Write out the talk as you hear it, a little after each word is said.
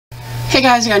Hey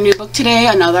guys, I got a new book today,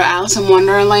 another Alice in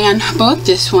Wonderland book.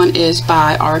 This one is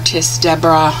by artist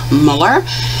Deborah Muller.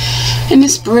 And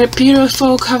this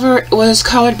beautiful cover was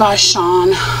colored by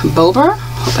Sean Bober.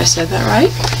 Hope I said that right.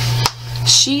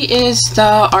 She is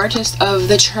the artist of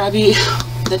the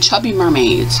chubby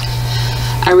mermaids.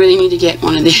 I really need to get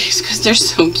one of these because they're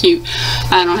so cute.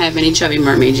 I don't have any chubby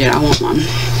mermaids yet. I want one.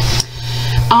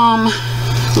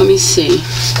 Let me see.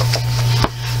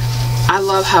 I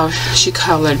love how she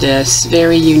colored this.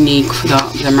 Very unique for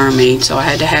the mermaid, so I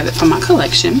had to have it for my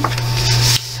collection.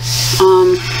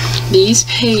 These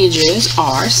pages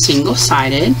are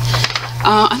single-sided.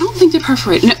 I don't think they're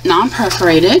perforated. No,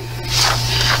 non-perforated.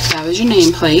 That was your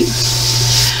nameplate.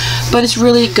 But it's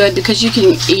really good because you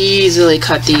can easily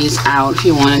cut these out if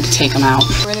you wanted to take them out.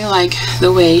 I really like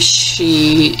the way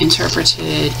she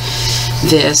interpreted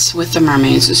this with the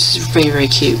mermaids. This is very, very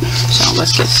cute. So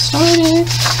let's get started.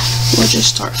 We'll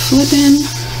just start flipping.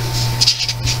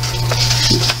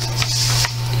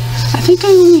 I think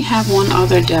I only have one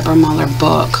other Deborah Muller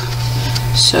book,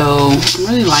 so I'm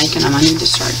really liking them. I need to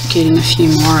start getting a few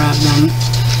more of them.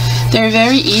 They're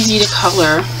very easy to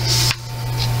color.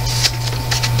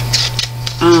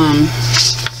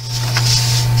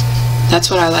 That's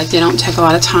what I like. They don't take a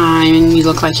lot of time and you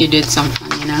look like you did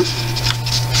something, you know.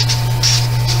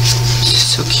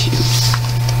 So cute.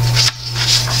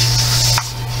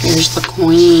 Here's the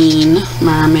queen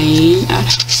mermaid.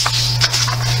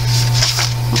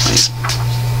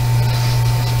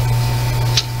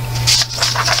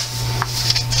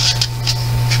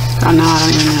 Oh no, I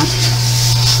don't even know.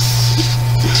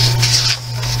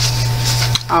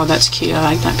 Oh, that's cute. I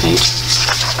like that page.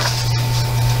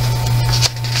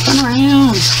 Turn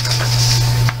around.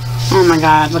 Oh my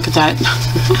god, look at that.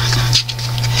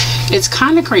 It's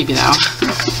kind of creepy though.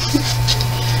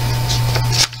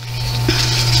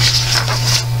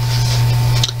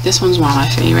 This one's one of my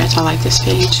favorites. I like this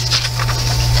page.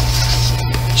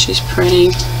 She's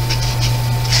pretty.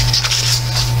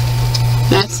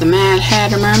 That's the Mad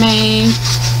Hatter Mermaid.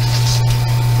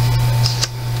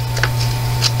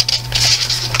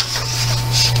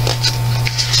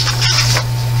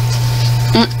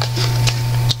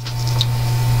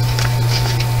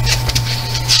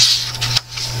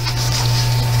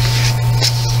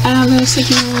 Alice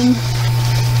again.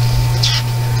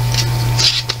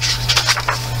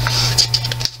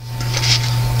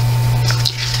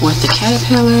 With the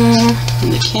caterpillar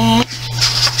and the cat.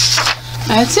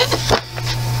 That's it.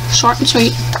 Short and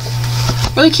sweet.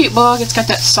 Really cute book. It's got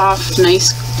that soft,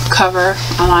 nice cover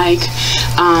I like.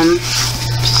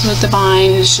 So the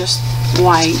bind is just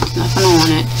white, nothing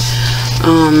on it.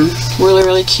 Really,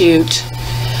 really cute.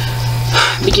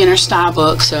 Beginner style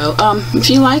book. So if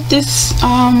you like this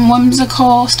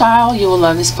whimsical style, you will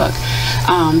love this book.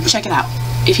 Check it out.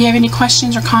 If you have any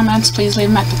questions or comments, please leave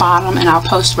them at the bottom and I'll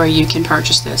post where you can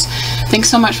purchase this. Thanks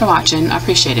so much for watching. I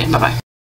appreciate it. Bye-bye.